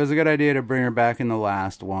 it was a good idea to bring her back in the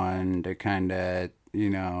last one to kind of, you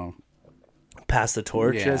know... pass the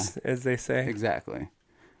torch, as they say. Exactly.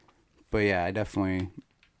 But yeah, I definitely...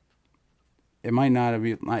 I might not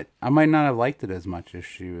have liked it as much as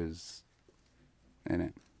she was in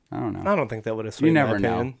it. I don't know. I don't think that would have swayed my opinion. You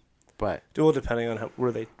never know. But... well, depending on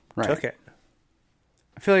where they took it.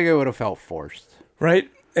 I feel like it would have felt forced. Right?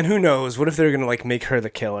 And who knows? What if they're going to, like, make her the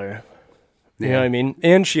killer? You know what I mean?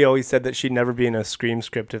 And she always said that she'd never be in a Scream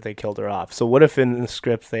script if they killed her off. So what if in the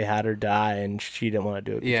script they had her die and she didn't want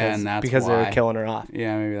to do it because they were killing her off?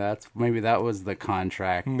 Yeah, maybe that was the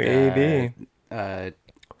contract. Maybe. Or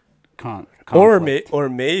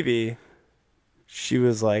maybe she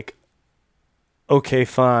was like, okay,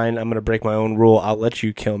 fine, I'm going to break my own rule. I'll let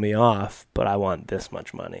you kill me off, but I want this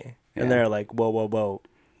much money. Yeah. And they're like, whoa.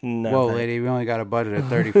 Nothing. Whoa, lady, we only got a budget of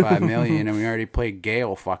 $35 million, and we already played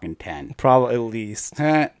Gale fucking 10. Probably, at least.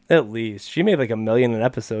 At least. She made like $1 million an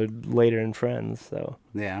episode later in Friends, so.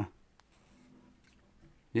 Yeah.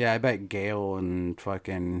 Yeah, I bet Gale and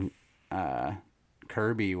fucking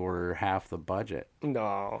Kirby were half the budget.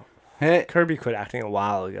 No. Kirby quit acting a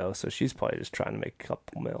while ago, so she's probably just trying to make a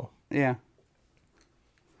couple mil. Yeah.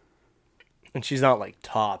 And she's not like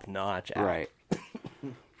top notch. Right.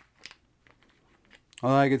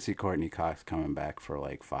 Although I could see Courtney Cox coming back for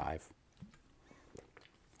like 5.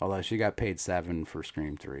 Although she got paid 7 for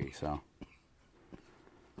Scream 3, so.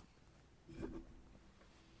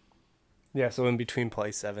 Yeah, so in between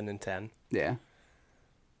play 7 and 10. Yeah.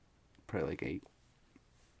 Probably like 8.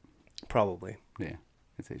 Probably. Yeah.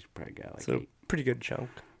 I'd say she probably got like so 8. Pretty good chunk.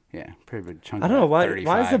 Yeah, pretty big chunk. I don't know why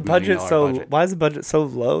is the budget budget. why is the budget so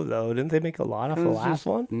low though? Didn't they make a lot off the last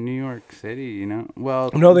one? New York City, you know.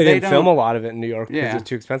 Well, no, they didn't film a lot of it in New York because Yeah. it's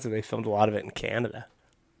too expensive. They filmed a lot of it in Canada.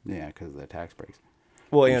 Yeah, because of the tax breaks.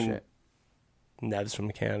 Well, and Nev's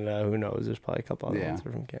from Canada. Who knows? There's probably a couple other ones that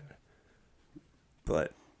are from Canada.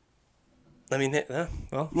 But I mean,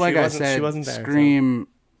 well, like I said, she wasn't there. Scream.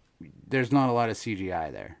 So. There's not a lot of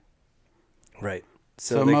CGI there. Right.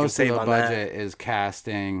 So most of the budget is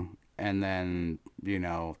casting and then, you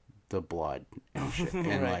know, the blood and shit.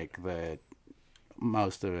 And like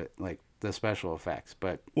most of it, like the special effects.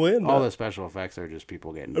 But all the special effects are just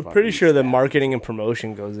people getting I'm pretty sure the marketing and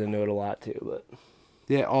promotion goes into it a lot too. But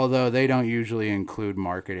yeah, although they don't usually include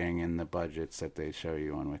marketing in the budgets that they show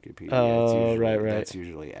you on Wikipedia. Oh, right. That's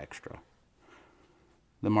usually extra.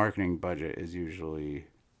 The marketing budget is usually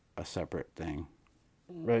a separate thing.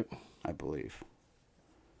 Right. I believe.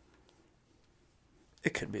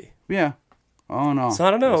 It could be. Yeah. Oh no. So I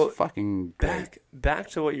don't know. It's fucking great. Back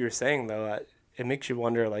to what you were saying though. It makes you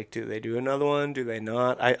wonder. Like, do they do another one? Do they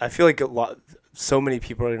not? I feel like so many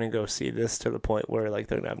people are gonna go see this to the point where like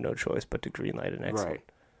they're gonna have no choice but to greenlight an next one.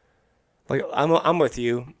 Like I'm with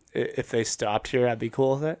you. If they stopped here, I'd be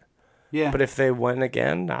cool with it. Yeah. But if they went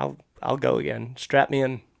again, I'll go again. Strap me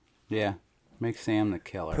in. Yeah. Make Sam the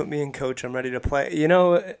killer. Put me in, coach. I'm ready to play. You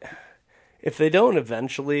know. If they don't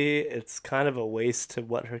eventually, it's kind of a waste to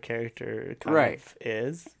what her character kind of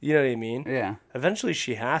is. You know what I mean? Yeah. Eventually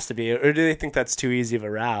she has to be. Or do they think that's too easy of a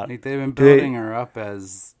route? Like they've been building her up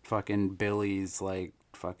as fucking Billy's like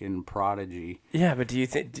fucking prodigy. Yeah, but do you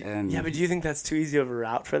think that's too easy of a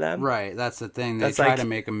route for them? Right, that's the thing. They try to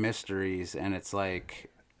make them mysteries and it's like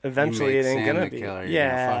eventually it ain't gonna the be. Killer, Yeah.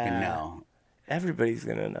 you're gonna fucking know. Everybody's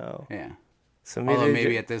gonna know. Yeah. So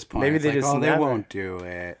maybe at this point it's like, they won't do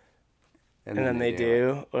it. And then they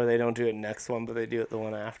do, or they don't do it next one, but they do it the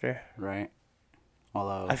one after. Right.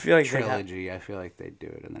 Although I feel like trilogy, I feel like they do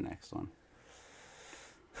it in the next one.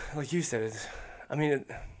 Like you said,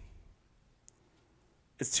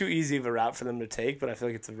 it's too easy of a route for them to take, but I feel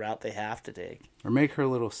like it's a route they have to take. Or make her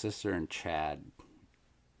little sister and Chad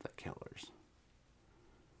the killers.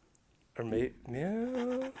 Or maybe,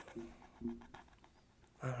 yeah.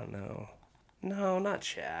 I don't know. No, not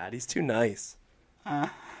Chad. He's too nice.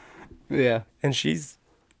 Yeah. And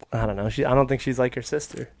I don't know. I don't think she's like her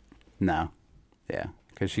sister. No. Yeah.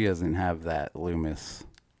 Because she doesn't have that Loomis.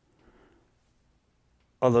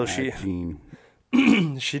 Although gene.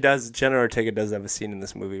 she does, Jenna Ortega does have a scene in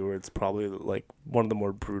this movie where it's probably like one of the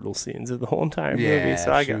more brutal scenes of the whole entire movie.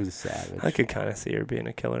 So she was savage. I could kind of see her being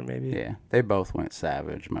a killer maybe. Yeah. They both went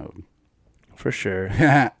savage mode. For sure.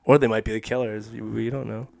 Or they might be the killers. We don't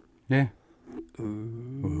know. Yeah.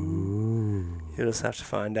 Ooh. You just have to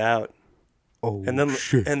find out. Oh,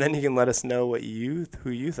 shit. And then you can let us know who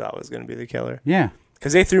you thought was going to be the killer. Yeah.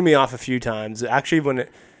 Because they threw me off a few times. Actually,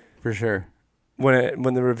 for sure.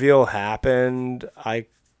 When the reveal happened,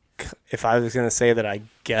 if I was going to say that I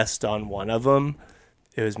guessed on one of them,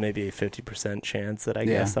 it was maybe a 50% chance that I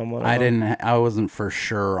guessed on one of them. I wasn't for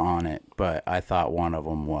sure on it, but I thought one of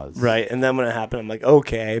them was. Right. And then when it happened, I'm like,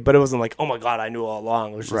 okay. But it wasn't like, oh my God, I knew all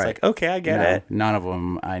along. It was just like, okay, I get it. None of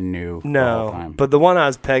them I knew the whole time. But the one I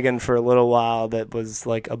was pegging for a little while that was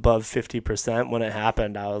like above 50%, when it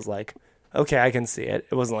happened, I was like, okay, I can see it.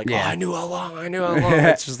 It wasn't like, oh, I knew all along.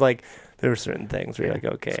 It's just like, there were certain things where you're like,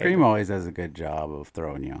 okay. Scream always does a good job of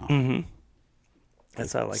throwing you off. Mm-hmm.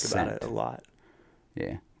 That's what I like about it a lot.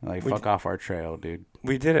 Yeah. Like, fuck off our trail, dude.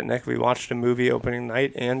 We did it, Nick. We watched a movie opening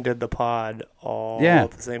night and did the pod all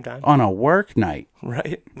at the same time. On a work night.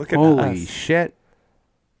 Right? Look at us. Holy shit.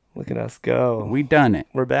 Look at us go. We done it.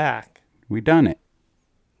 We're back. We done it.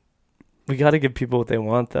 We got to give people what they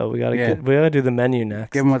want, though. We got to do the menu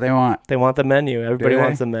next. Give them what they want. They want the menu. Everybody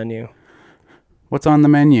wants the menu. What's on the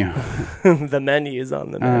menu? The menu is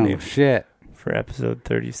on the menu. Oh, shit. For episode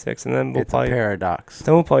 36. And then it's a paradox.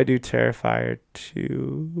 Then we'll probably do Terrifier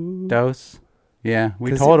 2. Dose? Yeah.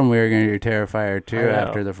 We told them we were going to do Terrifier 2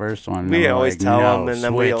 after the first one. We always tell them, and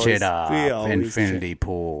then switch it up. Infinity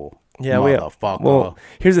Pool. Yeah, motherfucker. Well,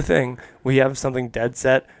 here's the thing. We have something dead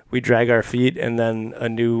set. We drag our feet, and then a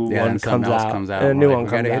new one comes out. And a new one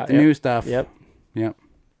comes out. We got to hit the new stuff. Yep.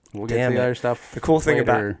 We'll get to the other stuff. The cool thing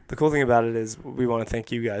about it is we want to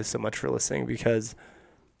thank you guys so much for listening, because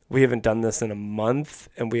we haven't done this in a month,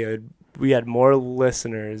 and we had more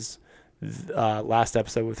listeners last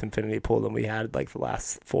episode with Infinity Pool than we had like the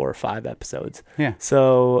last 4 or 5 episodes. Yeah.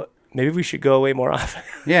 So maybe we should go away more often.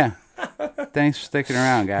 Yeah. Thanks for sticking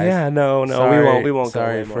around, guys. Yeah, no, sorry, we won't. Sorry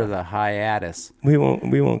go away for more. the hiatus. We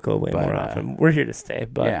won't go away more often. We're here to stay,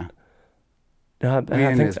 but yeah.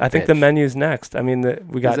 I think the menu's next. I mean,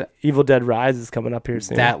 we got Evil Dead Rise is coming up here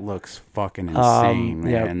soon. That looks fucking insane,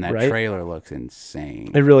 man. Yeah, that right? trailer looks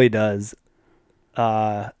insane. It really does.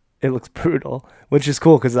 It looks brutal, which is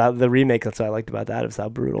cool because the remake. That's what I liked about that is how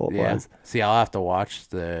brutal it was. See, I'll have to watch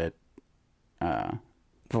the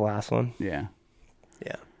last one. Yeah.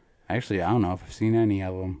 Yeah. Actually, I don't know if I've seen any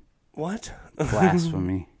of them. What?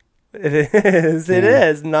 Blasphemy. It is. It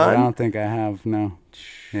is. None. I don't think I have. No.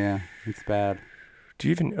 Yeah, it's bad. Do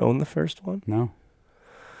you even own the first one? No.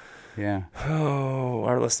 Yeah. Oh,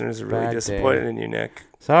 our listeners are really Bad disappointed day. in you, Nick.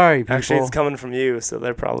 Sorry, people. Actually, it's coming from you, so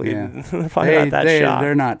they're probably Yeah. they're probably not that shocked.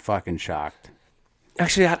 They're not fucking shocked.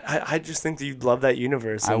 Actually, I just think that you'd love that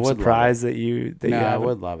universe. I I'm would surprised that you No, I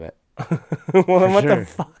would love it. Well, then what sure. the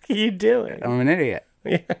fuck are you doing? I'm an idiot.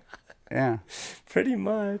 Yeah, Yeah. pretty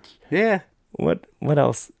much. Yeah. What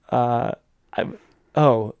else?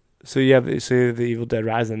 So you have the Evil Dead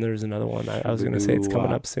Rise, and there's another one. I was gonna say it's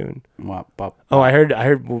coming up soon. I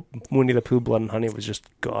heard Winnie the Pooh Blood and Honey was just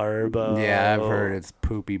garbo. Yeah, I've heard it's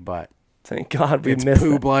poopy butt. Thank God we It's missed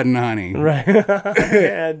poo, that. blood, and honey. Right.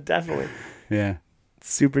 Yeah, definitely. Yeah.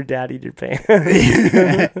 Super Daddy Japan.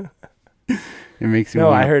 It makes you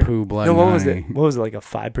want I heard poo, blood, No, and what honey. was it? What was it, like a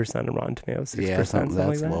 5% on Rotten Tomatoes? 6%, Yeah, something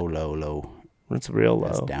that's like that? low. It's real low.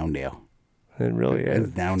 That's downhill. It really is.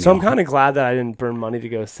 It's downhill. So I'm kind of glad that I didn't burn money to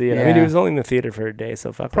go see it. I mean, Yeah. it was only in the theater for a day,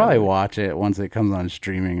 so fuck. Probably that. watch it once it comes on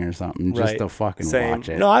streaming or something, just Right. to fucking Same. watch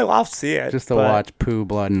it. No, I'll see it. Just to but watch poo,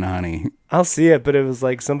 blood, and honey. I'll see it, but it was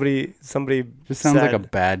like somebody Just sounds like a said-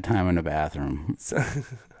 bad time in the bathroom.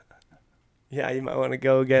 Yeah, you might want to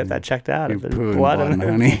go get that checked out. You If it's poo and blood blood and in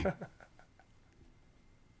it. honey.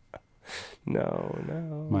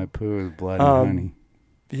 No. My poo is blood and honey.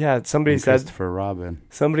 Yeah, somebody And said Christopher Robin.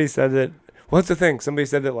 that. What's the thing? Somebody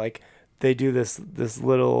said that like they do this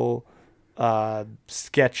little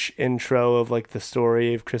sketch intro of like the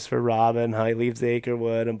story of Christopher Robin, how he leaves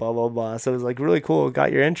Acrewood, and blah blah blah. So it was like really cool. It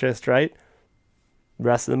got your interest, right?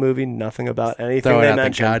 Rest of the movie, nothing about anything Throw it they out the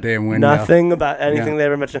mentioned. goddamn window. Nothing about anything Yeah. they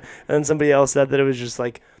ever mentioned. And then somebody else said that it was just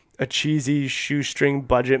like a cheesy shoestring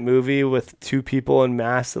budget movie with 2 people in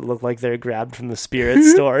masks that look like they're grabbed from the spirit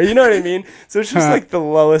store. You know what I mean? So it's just like the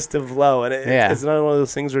lowest of low. And it's not one of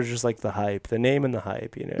those things where it's just like the hype, the name and the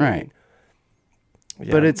hype, you know what I mean?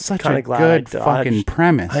 Yeah, But it's such kinda a glad good I dodged. fucking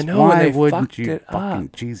premise. I know, Why and they wouldn't fucked you it fucking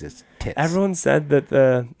up. Jesus tits? Everyone said that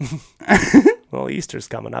well, Easter's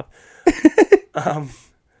coming up.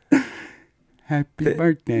 Happy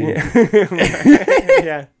birthday. Yeah.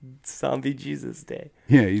 Yeah, Zombie Jesus Day.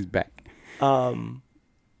 Yeah, he's back. Gosh,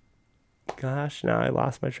 now I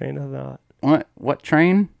lost my train of thought. What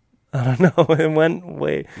train? I don't know. It went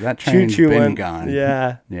way. That train's been went, gone.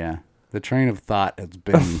 Yeah. Yeah. The train of thought has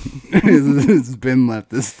been has been left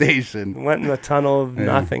the station. Went in the tunnel of Yeah,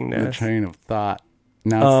 nothingness. The train of thought.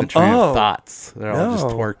 Now it's the train of thoughts. They're all just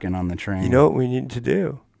no. twerking on the train. You know what we need to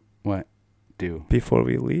do What? Do? before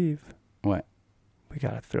we leave? What? We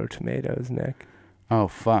gotta throw tomatoes, Nick. Oh,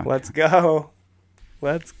 fuck. Let's go.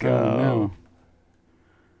 Let's go. Oh, no.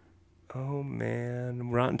 Oh, man.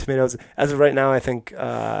 Rotten Tomatoes. As of right now, I think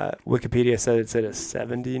Wikipedia said it's at a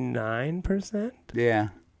 79%, Yeah.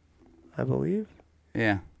 I believe.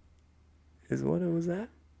 Yeah. Is what it was at?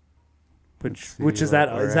 Let's see Which is what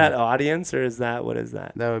that? we're Is that at. audience or is that what is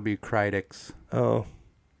that? That would be critics. Oh,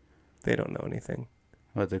 they don't know anything.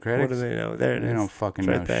 What, the critics? What do they know? There it is. They don't fucking It's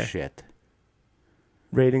right know there. shit.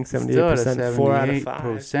 Rating Still at a 78%, 4 out of 5.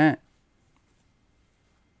 78%.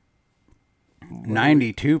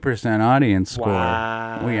 92% audience score.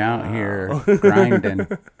 Wow. We out here grinding.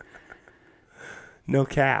 No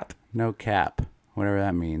cap. No cap. Whatever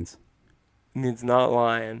that means. Means not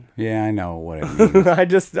lying. Yeah, I know what it means. I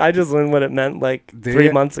just learned what it meant like Did 3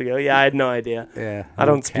 ya? months ago. Yeah, I had no idea. Yeah. I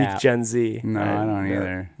no don't speak cap. Gen Z. No, I don't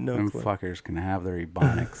either. No Them clue. fuckers can have their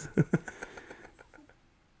ebonics.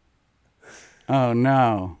 Oh,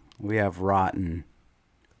 no. We have rotten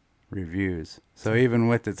reviews. So even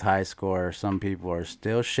with its high score, some people are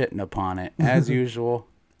still shitting upon it, as usual.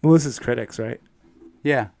 Well, this is critics, right?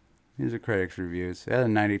 Yeah. These are critics' reviews. It had a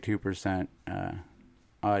 92%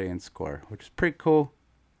 audience score, which is pretty cool.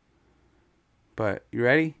 But you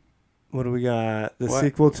ready? What do we got? The What?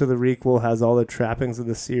 sequel to the requel has all the trappings of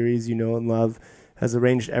the series you know and love, has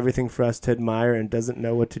arranged everything for us to admire, and doesn't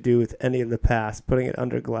know what to do with any of the past, putting it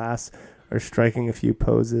under glass are striking a few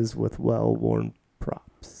poses with well-worn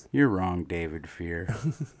props. You're wrong, David Fear,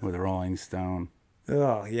 with Rolling Stone.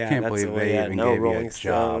 Oh, yeah. Can't believe they even gave you a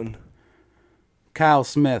job. Kyle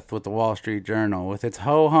Smith with the Wall Street Journal. With its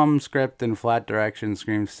ho-hum script and flat direction,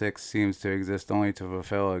 Scream 6 seems to exist only to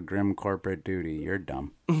fulfill a grim corporate duty. You're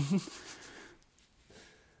dumb.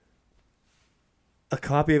 A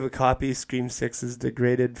copy of a copy, Scream 6's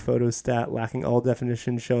degraded photostat lacking all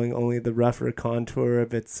definition, showing only the rougher contour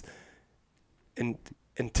of its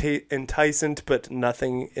enticing, but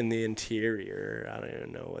nothing in the interior. I don't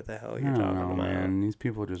even know what the hell you're talking about. Man. These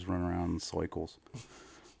people just run around in cycles.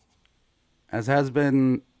 As has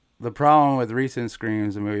been the problem with recent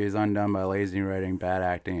Screams, the movie is undone by lazy writing, bad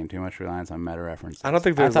acting, and too much reliance on meta references. I don't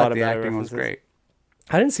think there's a lot of meta references. The acting was great.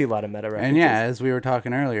 I didn't see a lot of meta references. And yeah, as we were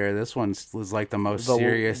talking earlier, this one was like the most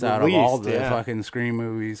serious out of all the fucking Scream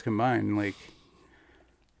movies combined. Like,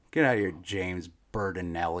 get out of here, James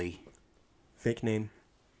Bertinelli. Fake name.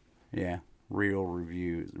 Yeah.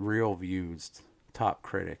 Real views. Top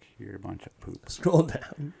critic. You're a bunch of poop. Scroll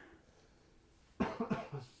down.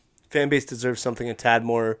 Fanbase deserves something a tad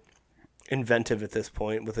more inventive at this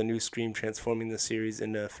point, with a new Scream transforming the series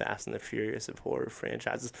into a Fast and the Furious of horror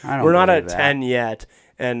franchises. We're not at 10 yet,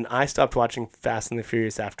 and I stopped watching Fast and the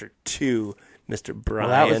Furious after 2, Mr. Brian.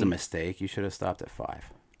 Well, that was a mistake. You should have stopped at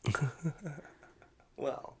 5.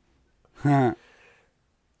 Well, I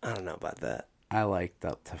don't know about that. I liked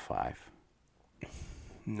up to 5.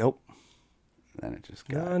 Nope. Then it just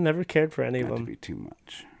got... No, I never cared for any of them. To be too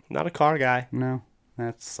much. Not a car guy. No,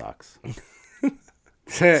 that sucks.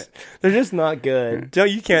 They're just not good. Joe,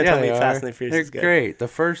 you can't tell me Fast and the Furious is good. They're great. The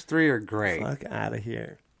first 3 are great. Fuck out of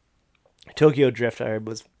here. Tokyo Drift, I heard,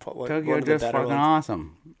 was Tokyo Drift's fucking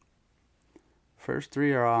awesome. First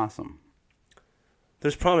 3 are awesome.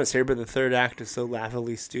 There's promise here, but the third act is so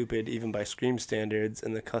laughably stupid, even by Scream standards,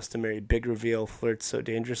 and the customary big reveal flirts so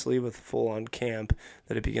dangerously with full-on camp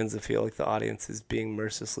that it begins to feel like the audience is being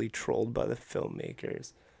mercilessly trolled by the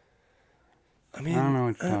filmmakers. I mean, I don't know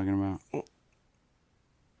what you're talking about.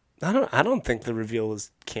 I don't think the reveal was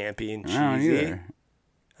campy and cheesy. I don't either.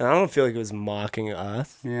 And I don't feel like it was mocking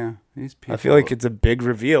us. Yeah, these people. I feel like it's a big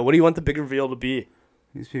reveal. What do you want the big reveal to be?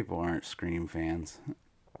 These people aren't Scream fans.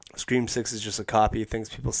 Scream 6 is just a copy of things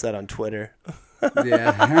people said on Twitter.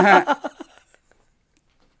 Yeah.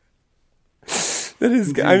 That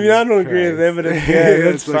is good. I mean, I don't agree with it, but it's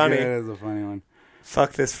good. It's funny. That is a funny one.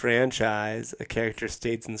 Fuck this franchise, a character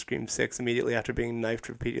states in Scream 6 immediately after being knifed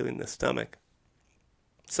repeatedly in the stomach.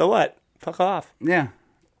 So what? Fuck off. Yeah.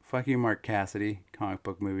 Fuck you, Mark Cassidy,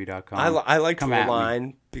 comicbookmovie.com. I liked the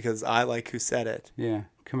line because I like who said it. Yeah.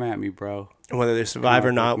 Come at me, bro. And whether they survive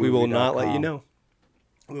or not, we will not let you know.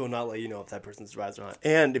 We will not let you know if that person survives or not.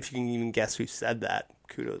 And if you can even guess who said that,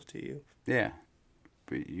 kudos to you. Yeah.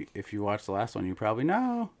 But if you watch the last one, you probably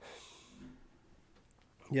know.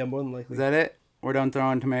 Yeah, more than likely. Is that it? We're done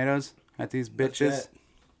throwing tomatoes at these bitches?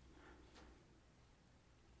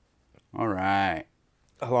 All right.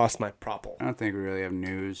 I lost my propel. I don't think we really have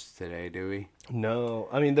news today, do we? No.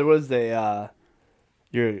 I mean, there was you're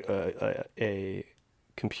a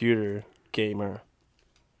computer gamer.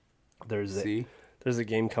 There's a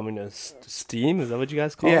game coming to Steam. Is that what you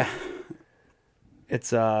guys call it? Yeah.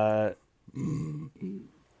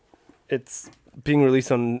 It's being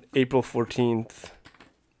released on April 14th.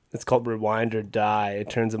 It's called Rewind or Die. It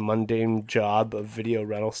turns a mundane job of video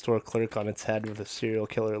rental store clerk on its head with a serial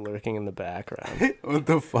killer lurking in the background. What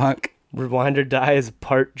the fuck? Rewind or Die is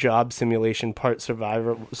part job simulation, part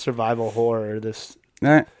survival horror.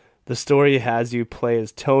 The story has you play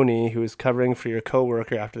as Tony, who is covering for your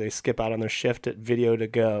coworker after they skip out on their shift at Video to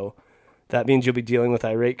Go. That means you'll be dealing with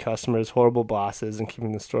irate customers, horrible bosses, and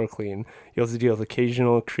keeping the store clean. You'll have to deal with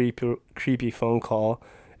occasional creepy phone call.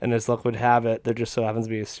 And as luck would have it, there just so happens to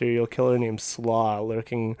be a serial killer named Slaw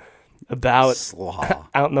lurking about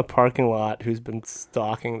out in the parking lot who's been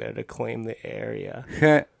stalking there to claim the area.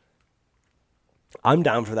 I'm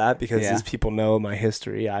down for that because as people know my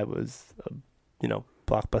history, I was a,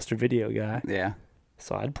 Blockbuster Video guy. Yeah.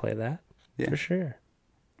 So I'd play that for sure.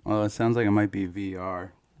 Well, it sounds like it might be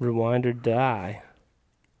VR. Rewind or Die.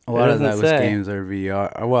 A lot of those games are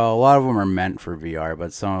VR. Well, a lot of them are meant for VR,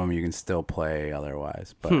 but some of them you can still play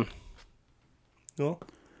otherwise. But Well,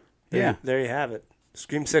 there you have it.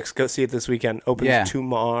 Scream 6, go see it this weekend. Opens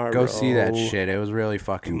tomorrow. Go see that shit. It was really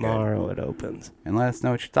fucking tomorrow good. It opens. And let us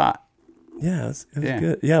know what you thought. Yeah, it was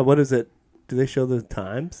good. Yeah, what is it? Do they show the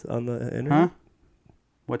times on the internet? Huh?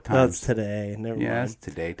 What time? No, it's today. Never mind. Yeah, it's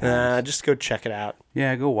today times. Just go check it out.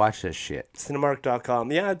 Yeah, go watch this shit.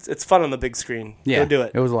 Cinemark.com. Yeah, it's fun on the big screen. Yeah, go do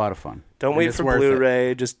it. It was a lot of fun. Don't wait for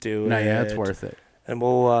Blu-ray. Just do it. No, yeah, it's worth it. And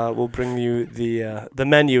we'll bring you the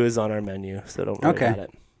menu is on our menu, so don't worry about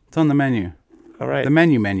it. It's on the menu. All right. The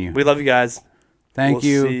menu. We love you guys. Thank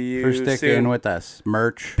you for sticking with us.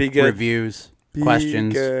 Merch, reviews,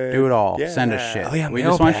 questions, do it all. Yeah. Send us shit. Oh, yeah, we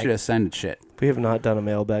just want you to send shit. We have not done a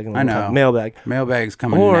mailbag in a long time. I know. Mailbag. Mailbag's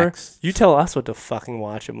coming next. Or you tell us what to fucking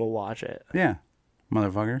watch and we'll watch it. Yeah.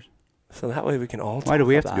 Motherfuckers. So that way we can all talk Why do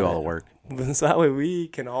we have to do all the work? So that way we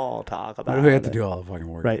can all talk about it. Why do we have to do all the fucking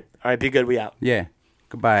work? Right. All right, be good. We out. Yeah.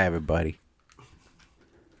 Goodbye, everybody.